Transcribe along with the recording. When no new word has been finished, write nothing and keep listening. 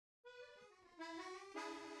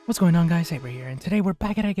What's going on, guys? Saber here, and today we're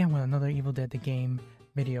back at it again with another Evil Dead the Game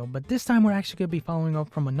video. But this time we're actually going to be following up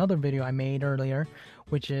from another video I made earlier,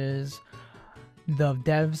 which is the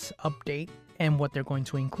devs update and what they're going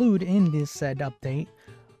to include in this said update.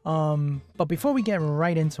 But before we get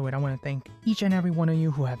right into it, I want to thank each and every one of you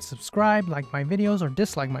who have subscribed, liked my videos, or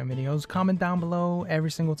disliked my videos. Comment down below every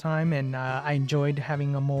single time, and I enjoyed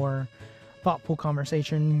having a more thoughtful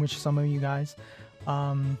conversation with some of you guys.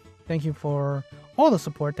 Thank you for all the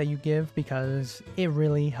support that you give, because it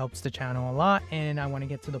really helps the channel a lot, and I want to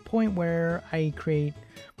get to the point where I create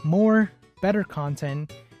more better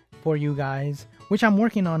content for you guys, which I'm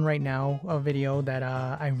working on right now, a video that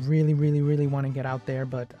I really want to get out there,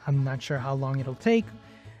 but I'm not sure how long it'll take.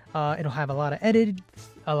 It'll have a lot of edits,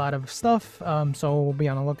 a lot of stuff, so we'll be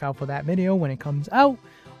on the lookout for that video when it comes out.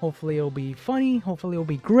 Hopefully it'll be funny, hopefully it'll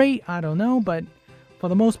be great, I don't know, but for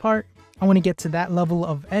the most part, I want to get to that level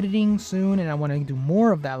of editing soon, and I want to do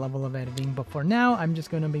more of that level of editing. But for now, I'm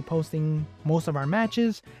just going to be posting most of our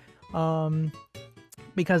matches,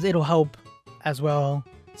 because it'll help as well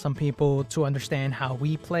some people to understand how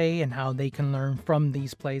we play and how they can learn from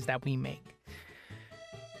these plays that we make.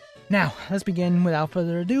 Now, let's begin without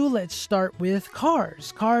further ado. Let's start with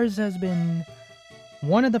cars. Cars has been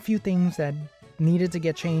one of the few things that needed to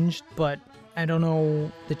get changed, but I don't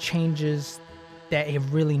know the changes that it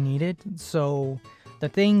really needed. So the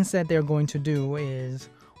things that they're going to do is,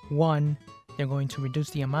 one, they're going to reduce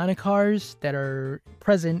the amount of cars that are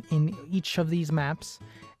present in each of these maps,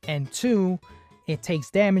 and two, it takes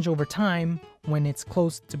damage over time when it's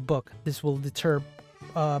close to book. This will deter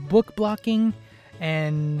book blocking,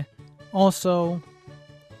 and also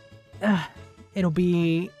it'll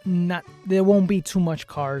be not, there won't be too much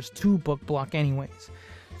cars to book block anyways.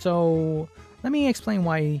 So let me explain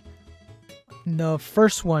why the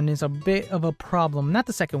first one is a bit of a problem. Not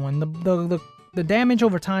the second one. The damage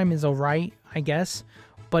over time is alright, I guess,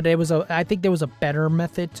 but I think there was a better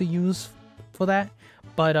method to use for that.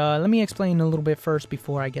 But let me explain a little bit first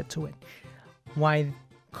before I get to it. Why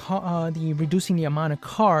the reducing the amount of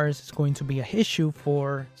cars is going to be an issue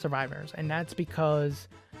for survivors, and that's because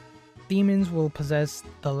demons will possess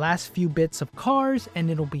the last few bits of cars,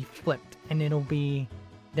 and it'll be flipped, and there'll be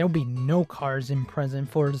no cars in present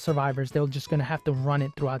for the survivors. They're just gonna have to run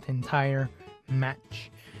it throughout the entire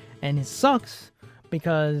match. And it sucks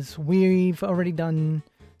because we've already done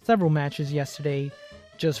several matches yesterday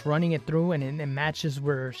just running it through, and matches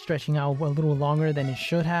were stretching out a little longer than it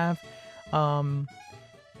should have. And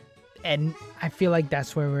I feel like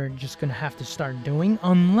that's where we're just gonna have to start doing,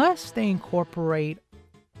 unless they incorporate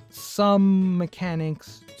some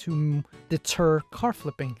mechanics to deter car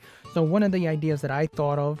flipping. So one of the ideas that I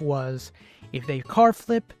thought of was, if they car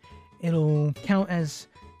flip, it'll count as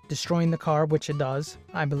destroying the car, which it does,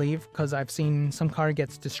 I believe, because I've seen some car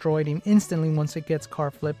gets destroyed instantly once it gets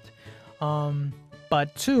car flipped.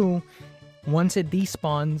 But two, once it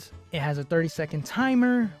despawns, it has a 30-second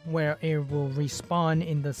timer where it will respawn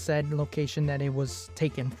in the said location that it was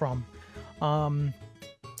taken from.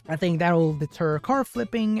 I think that'll deter car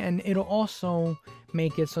flipping, and it'll also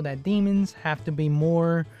make it so that demons have to be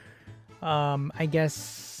more, I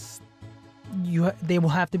guess, they will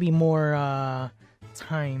have to be more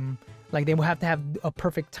time. Like, they will have to have a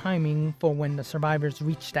perfect timing for when the survivors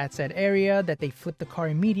reach that said area, that they flip the car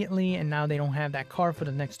immediately, and now they don't have that car for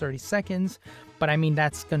the next 30 seconds. But I mean,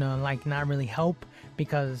 that's gonna like not really help,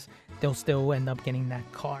 because they'll still end up getting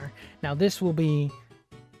that car. Now this will be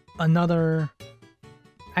another,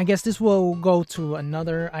 I guess this will go to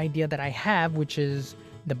another idea that I have, which is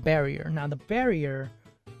the barrier. Now the barrier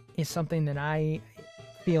is something that I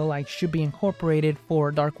feel like should be incorporated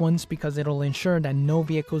for Dark Ones, because it'll ensure that no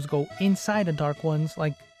vehicles go inside the Dark Ones.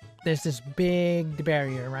 Like, there's this big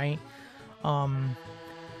barrier, right?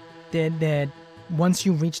 That once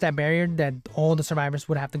you reach that barrier, that all the survivors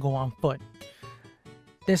would have to go on foot.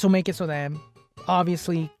 This will make it so that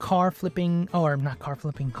obviously car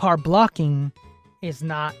blocking is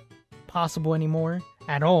not possible anymore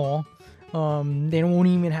at all. They won't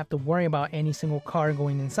even have to worry about any single car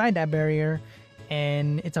going inside that barrier,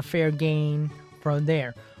 and it's a fair gain from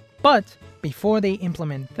there. But before they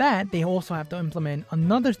implement that, they also have to implement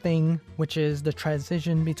another thing, which is the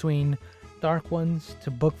transition between Dark Ones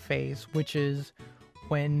to book phase, which is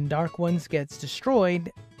when Dark Ones gets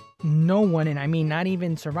destroyed, no one, and I mean not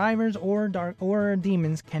even survivors or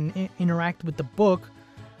demons, can interact with the book.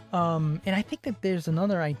 And I think that there's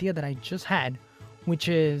another idea that I just had, which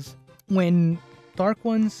is when Dark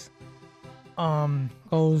Ones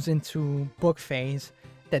goes into book phase,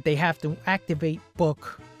 that they have to activate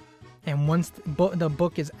book, and once the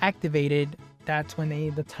book is activated, that's when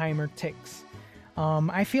the timer ticks.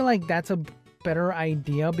 I feel like that's a better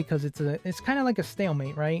idea because it's kind of like a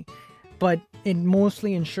stalemate, right? But it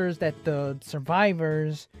mostly ensures that the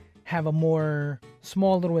survivors have a more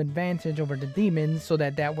small little advantage over the demons, so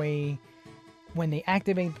that way when they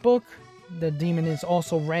activate the book, the demon is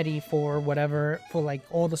also ready for whatever, for like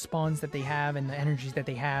all the spawns that they have and the energies that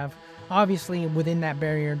they have. Obviously within that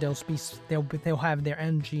barrier they'll have their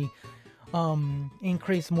energy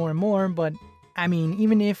increase more and more, but I mean,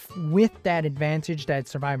 even if with that advantage that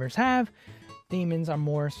survivors have, demons are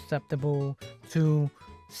more susceptible to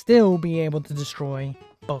still be able to destroy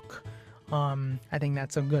book. I think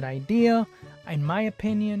that's a good idea, in my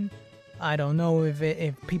opinion. I don't know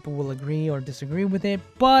if people will agree or disagree with it,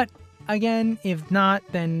 but again, if not,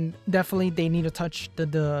 then definitely they need to touch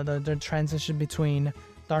the transition between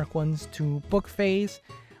Dark Ones to book phase,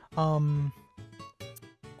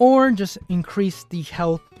 or just increase the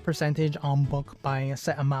health percentage on book by a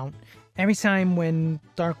set amount. Every time when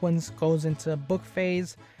Dark Ones goes into book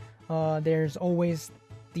phase, there's always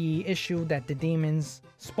the issue that the demons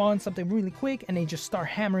spawn something really quick and they just start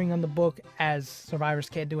hammering on the book, as survivors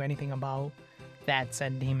can't do anything about that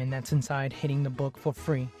said demon that's inside hitting the book for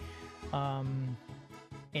free.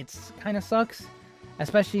 It's kind of sucks,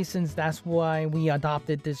 especially since that's why we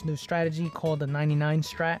adopted this new strategy called the 99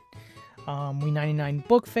 strat. We 99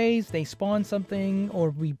 book phase, they spawn something,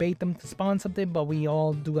 or we bait them to spawn something, but we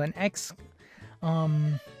all do an X,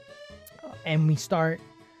 and we start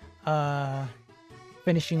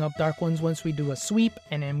finishing up Dark Ones once we do a sweep,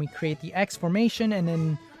 and then we create the X formation, and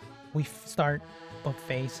then we start book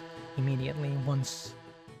phase immediately once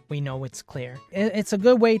we know it's clear. It's a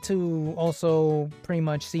good way to also pretty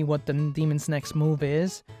much see what the demon's next move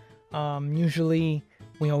is. Usually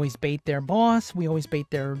we always bait their boss, we always bait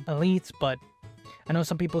their elites, but I know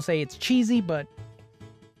some people say it's cheesy, but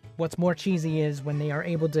what's more cheesy is when they are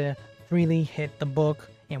able to freely hit the book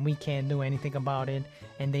and we can't do anything about it,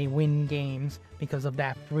 and they win games because of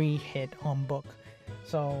that free hit on book.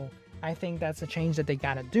 So I think that's a change that they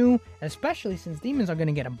gotta do, especially since demons are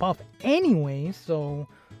gonna get a buff anyway, so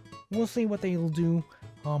we'll see what they'll do.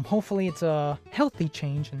 Hopefully it's a healthy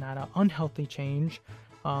change and not an unhealthy change,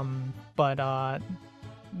 but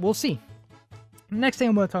we'll see. Next thing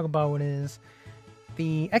I'm going to talk about is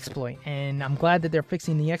the exploit, and I'm glad that they're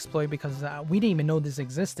fixing the exploit because we didn't even know this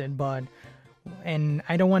existed, and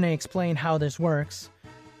I don't want to explain how this works.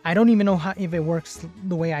 I don't even know if it works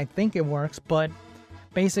the way I think it works, but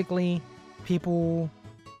basically people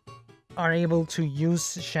are able to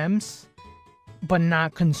use Shems but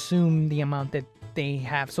not consume the amount that they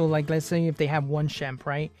have. So like, let's say if they have one Shemp,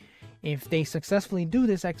 right? If they successfully do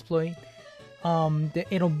this exploit,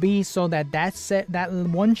 it'll be so that that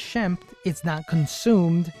one Shemp is not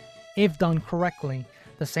consumed if done correctly.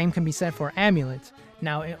 The same can be said for amulets.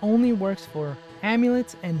 Now it only works for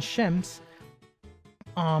amulets and Shemps,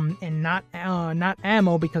 and not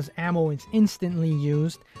ammo, because ammo is instantly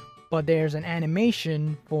used, but there's an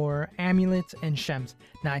animation for amulets and Shems.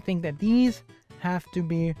 Now I think that these have to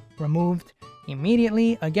be removed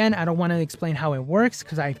immediately. Again, I don't want to explain how it works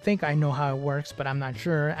because I think I know how it works, but I'm not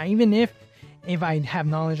sure. Even if I have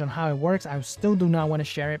knowledge on how it works, I still do not want to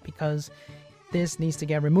share it because this needs to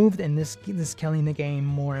get removed, and this is killing the game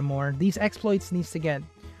more and more. These exploits needs to get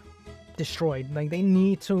destroyed. Like, they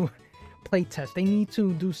need to playtest. They need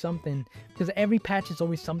to do something, because every patch is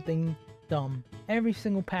always something dumb. Every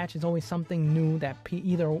single patch is always something new that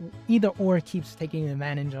either or keeps taking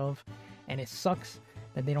advantage of, and it sucks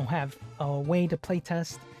that they don't have a way to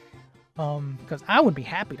playtest. Because I would be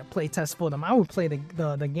happy to playtest for them. I would play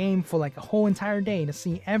the game for like a whole entire day to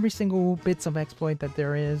see every single bits of exploit that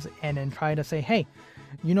there is, and then try to say, hey,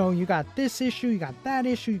 you know, you got this issue, you got that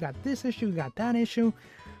issue, you got this issue, you got that issue.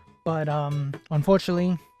 But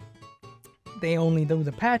unfortunately, they only do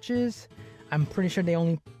the patches. I'm pretty sure they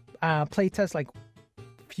only playtest like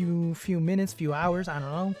few minutes, few hours, I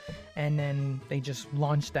don't know, and then they just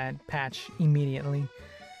launch that patch immediately.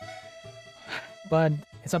 But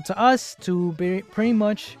it's up to us to pretty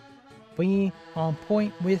much be on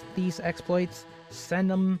point with these exploits.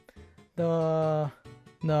 Send them the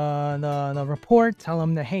report. Tell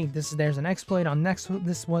them that, hey, there's an exploit on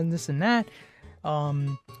this one, this and that.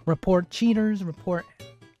 Report cheaters. Report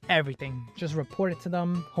everything. Just report it to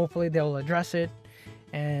them. Hopefully they'll address it,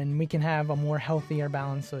 and we can have a more healthier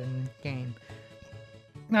balance in game.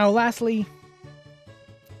 Now, lastly,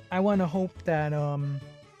 I want to hope that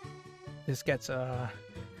this gets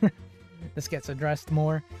this gets addressed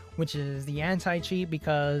more, which is the anti-cheat,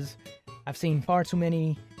 because I've seen far too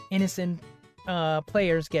many innocent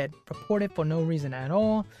players get reported for no reason at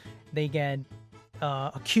all. They get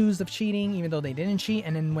accused of cheating even though they didn't cheat,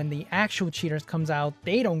 and then when the actual cheaters comes out,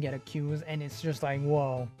 they don't get accused, and it's just like,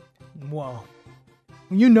 whoa.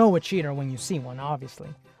 You know a cheater when you see one, obviously.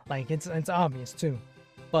 Like, it's obvious too.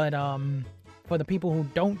 But for the people who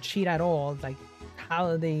don't cheat at all, like, how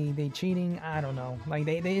are they cheating? I don't know. Like,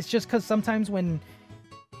 they it's just because sometimes when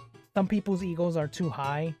some people's egos are too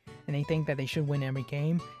high and they think that they should win every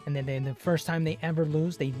game, and then the first time they ever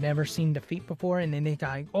lose, they've never seen defeat before, and then they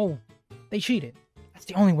like, oh, they cheated. That's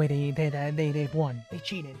the only way they've won. They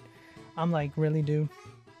cheated. I'm like, really, dude?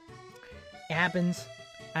 It happens.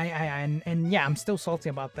 And yeah, I'm still salty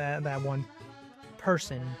about that one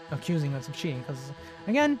person accusing us of cheating, because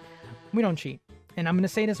again, we don't cheat. And I'm gonna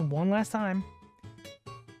say this one last time,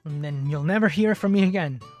 and then you'll never hear from me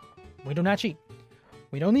again. We do not cheat.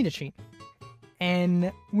 We don't need to cheat.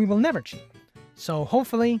 And we will never cheat. So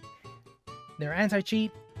hopefully their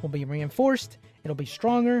anti-cheat will be reinforced, it'll be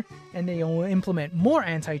stronger, and they will implement more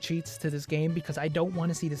anti-cheats to this game, because I don't want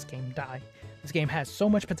to see this game die. This game has so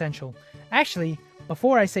much potential. Actually,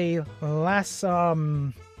 before I say the last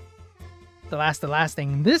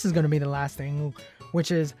thing, this is going to be the last thing, which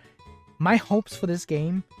is my hopes for this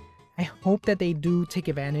game. I hope that they do take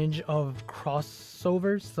advantage of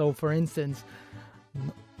crossovers. So for instance,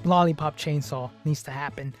 Lollipop Chainsaw needs to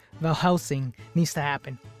happen. Van Helsing needs to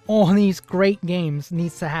happen. All these great games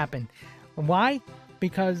needs to happen. Why?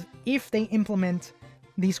 Because if they implement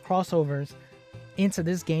these crossovers into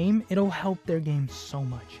this game, it'll help their game so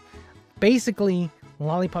much. Basically,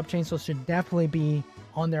 Lollipop Chainsaw should definitely be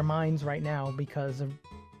on their minds right now, because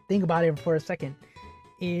think about it for a second.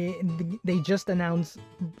 They just announced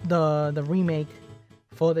the remake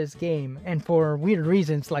for this game, and for weird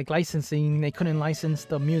reasons like licensing, they couldn't license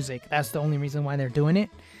the music. That's the only reason why they're doing it.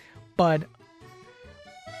 But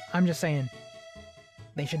I'm just saying,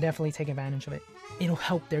 they should definitely take advantage of it. It'll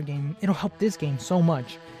help their game. It'll help this game so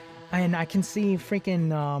much. And I can see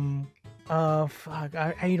freaking I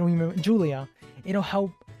don't remember, Julia. It'll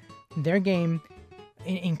help their game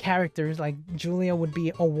in characters. Like, Julia would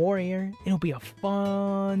be a warrior. It'll be a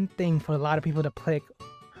fun thing for a lot of people to pick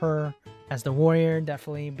her as the warrior.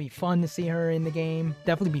 Definitely be fun to see her in the game.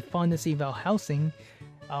 Definitely be fun to see Van Helsing.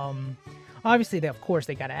 Obviously, of course,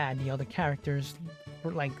 they gotta add the other characters,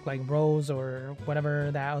 like Rose or whatever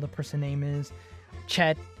that other person name is,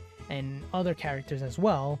 Chet, and other characters as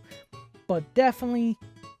well. But definitely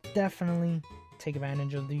take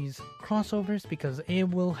advantage of these crossovers, because it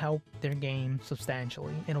will help their game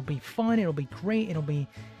substantially. It'll be fun, it'll be great, it'll be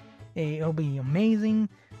amazing.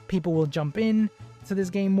 People will jump in to this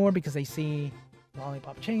game more because they see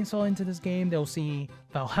Lollipop Chainsaw into this game. They'll see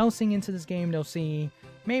Van Helsing into this game. They'll see,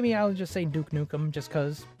 maybe I'll just say Duke Nukem, just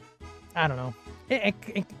because, I don't know.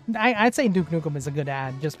 I'd say Duke Nukem is a good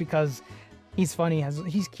ad, just because he's funny.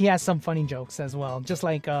 He has some funny jokes as well, just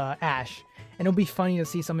like Ash. And it'll be funny to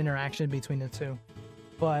see some interaction between the two.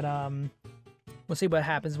 But we'll see what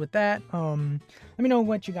happens with that. Let me know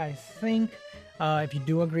what you guys think. If you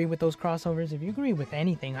do agree with those crossovers, if you agree with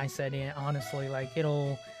anything I said, honestly, like,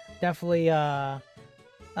 it'll definitely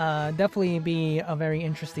be a very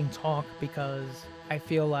interesting talk, because I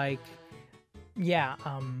feel like, yeah,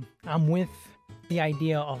 I'm with the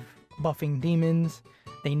idea of buffing demons.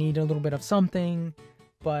 They need a little bit of something,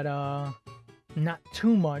 but not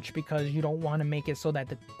too much, because you don't want to make it so that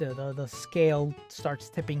the scale starts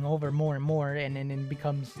tipping over more and more, and then it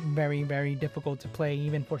becomes very, very difficult to play,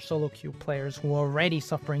 even for solo queue players who are already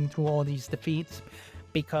suffering through all these defeats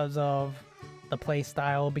because of the play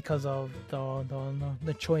style, because of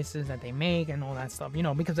the choices that they make and all that stuff. You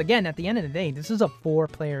know, because again, at the end of the day, this is a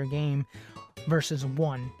 4-player game versus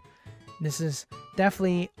 1. This is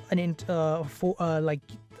definitely like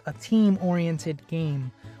a team-oriented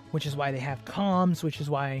game, which is why they have comms, which is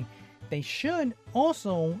why they should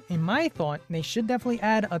also, in my thought, they should definitely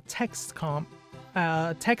add a text comm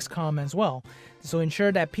as well. So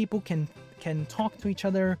ensure that people can talk to each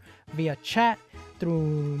other via chat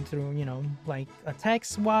through you know, like a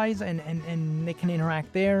text wise, and they can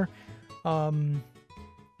interact there.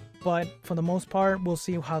 But for the most part, we'll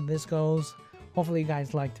see how this goes. Hopefully you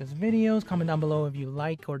guys like this video. Comment down below if you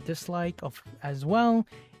like or dislike as well.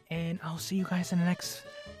 And I'll see you guys in the next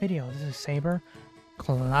video. This is Saber,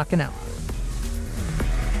 clocking out.